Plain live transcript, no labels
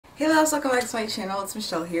Hey loves, welcome back to my channel. It's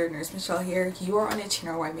Michelle here, Nurse Michelle here. You are on a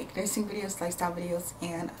channel where I make nursing videos, lifestyle videos,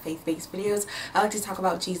 and faith-based videos. I like to talk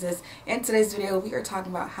about Jesus. In today's video, we are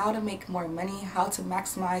talking about how to make more money, how to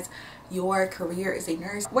maximize your career as a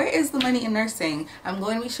nurse. Where is the money in nursing? I'm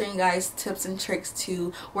going to be showing you guys tips and tricks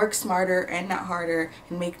to work smarter and not harder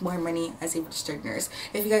and make more money as a registered nurse.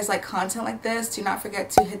 If you guys like content like this, do not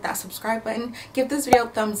forget to hit that subscribe button. Give this video a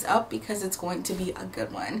thumbs up because it's going to be a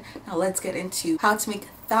good one. Now let's get into how to make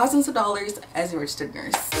thousands of dollars as a registered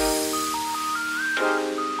nurse.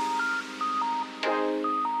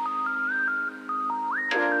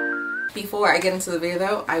 Before I get into the video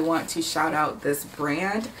though, I want to shout out this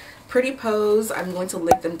brand, Pretty Pose. I'm going to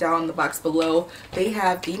link them down in the box below. They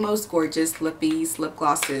have the most gorgeous lip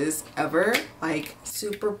glosses ever. Like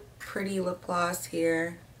super pretty lip gloss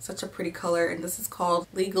here. Such a pretty color, and this is called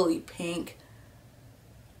Legally Pink.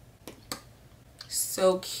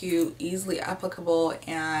 So cute, easily applicable,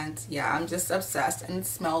 and yeah, I'm just obsessed, and it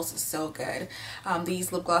smells so good.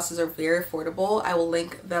 These lip glosses are very affordable. I will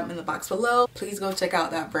link them in the box below. Please go check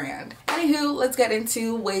out that brand. Anywho, let's get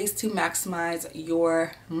into ways to maximize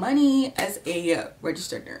your money as a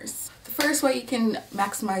registered nurse. The first way you can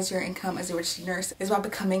maximize your income as a registered nurse is by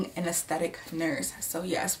becoming an aesthetic nurse. So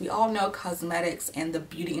yes, we all know cosmetics and the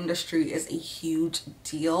beauty industry is a huge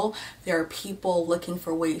deal. There are people looking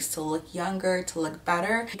for ways to look younger, to look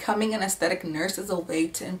better. Becoming an aesthetic nurse is a way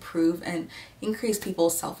to improve and increase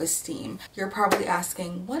people's self-esteem. You're probably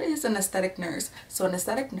asking, what is an aesthetic nurse? So an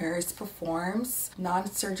aesthetic nurse performs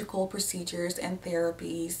non-surgical procedures and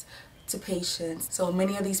therapies to patients. So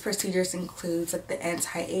many of these procedures includes like the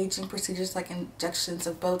anti-aging procedures like injections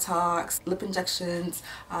of Botox, lip injections,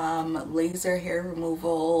 laser hair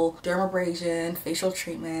removal, dermabrasion, facial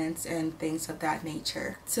treatments, and things of that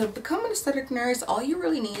nature. To become an aesthetic nurse, all you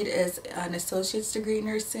really need is an associate's degree in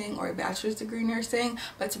nursing or a bachelor's degree in nursing,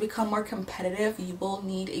 but to become more competitive, you will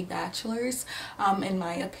need a bachelor's, in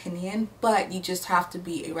my opinion, but you just have to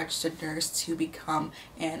be a registered nurse to become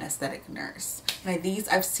an aesthetic nurse. Now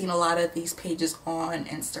I've seen a lot of these pages on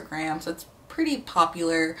Instagram, so it's pretty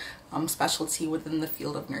popular specialty within the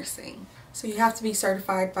field of nursing. So you have to be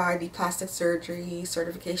certified by the Plastic Surgery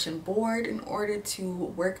Certification Board in order to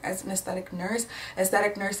work as an aesthetic nurse.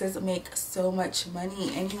 Aesthetic nurses make so much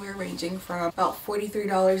money, anywhere ranging from about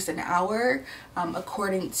 $43 an hour.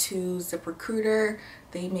 According to ZipRecruiter,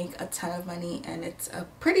 they make a ton of money, and it's a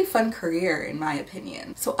pretty fun career in my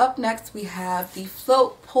opinion. So up next we have the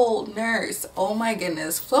float pool nurse. Oh my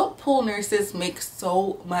goodness, float pool nurses make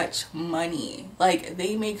so much money. Like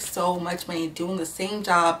they make so much money doing the same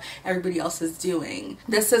job everybody else is doing.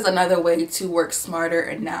 This is another way to work smarter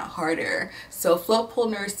and not harder. So float pool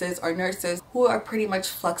nurses are nurses who are pretty much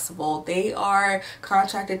flexible. They are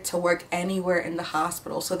contracted to work anywhere in the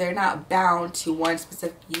hospital, so they're not bound to one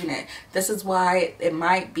specific unit. This is why it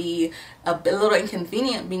might be a little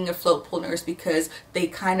inconvenient being a float pool nurse, because they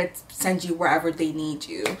kind of send you wherever they need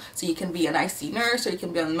you. So you can be an IC nurse, or you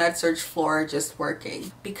can be on the med-surg floor just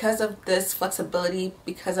working. Because of this flexibility,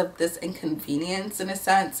 because of this inconvenience in a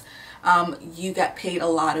sense, you get paid a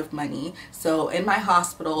lot of money. So in my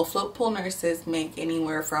hospital, float pool nurses make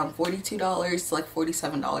anywhere from $42 to like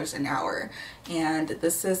 $47 an hour, and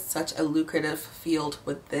this is such a lucrative field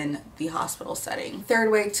within the hospital setting.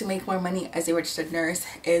 Third way to make more money as a registered nurse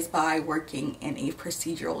is by working in a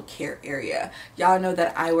procedural care area. Y'all know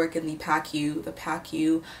that I work in the PACU. The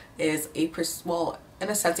PACU is in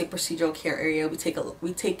a sense, a procedural care area.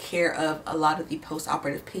 We take care of a lot of the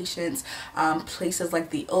post-operative patients, places like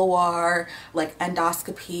the OR, like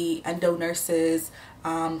endoscopy, endo nurses,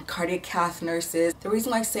 cardiac cath nurses. The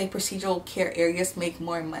reason I say procedural care areas make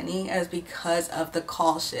more money is because of the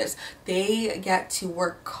call shifts. They get to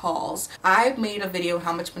work calls. I made a video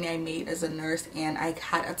how much money I made as a nurse, and I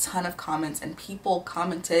had a ton of comments, and people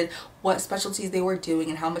commented what specialties they were doing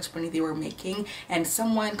and how much money they were making, and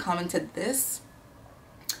someone commented this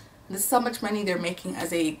is how much money they're making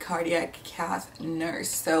as a cardiac cath nurse.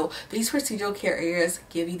 So these procedural care areas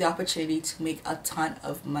give you the opportunity to make a ton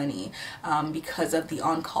of money because of the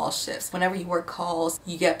on-call shifts. Whenever you work calls,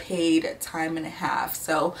 you get paid time and a half.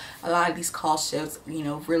 So a lot of these call shifts, you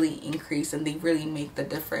know, really increase, and they really make the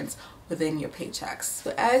difference within your paychecks.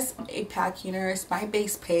 So as a PACU nurse, my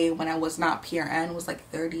base pay when I was not PRN was like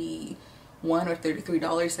 $31 or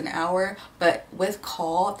 $33 an hour, but with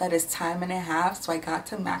call, that is time and a half, so I got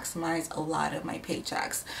to maximize a lot of my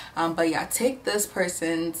paychecks. But yeah, take this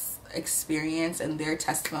person's experience and their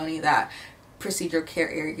testimony that procedural care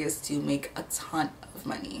areas do make a ton of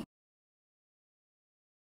money.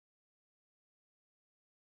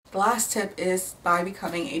 The last tip is by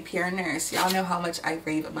becoming a PRN nurse. Y'all know how much I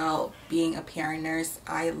rave about being a PRN nurse.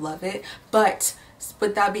 I love it. But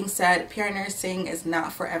with that being said, PRN nursing is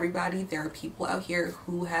not for everybody. There are people out here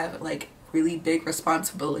who have like really big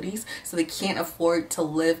responsibilities, so they can't afford to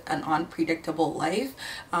live an unpredictable life.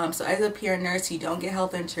 So as a PRN nurse, you don't get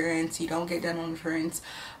health insurance, you don't get dental insurance,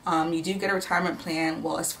 you do get a retirement plan.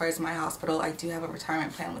 Well, as far as my hospital, I do have a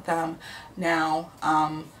retirement plan with them now,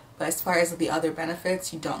 but as far as the other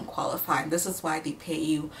benefits, you don't qualify. This is why they pay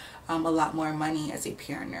you a lot more money as a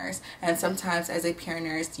PRN nurse. And sometimes as a PRN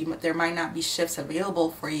nurse, there might not be shifts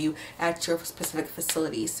available for you at your specific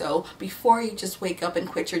facility. So before you just wake up and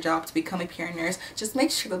quit your job to become a PRN nurse, just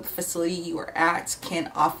make sure that the facility you are at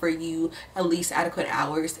can offer you at least adequate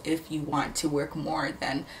hours if you want to work more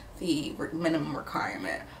than the minimum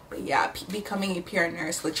requirement. But yeah, becoming a PRN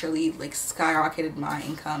nurse literally like skyrocketed my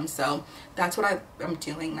income, so that's what I'm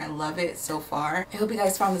doing, and I love it so far. I hope you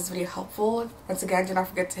guys found this video helpful. Once again, do not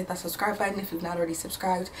forget to hit that subscribe button if you've not already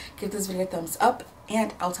subscribed. Give this video a thumbs up,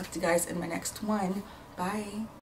 and I'll talk to you guys in my next one. Bye.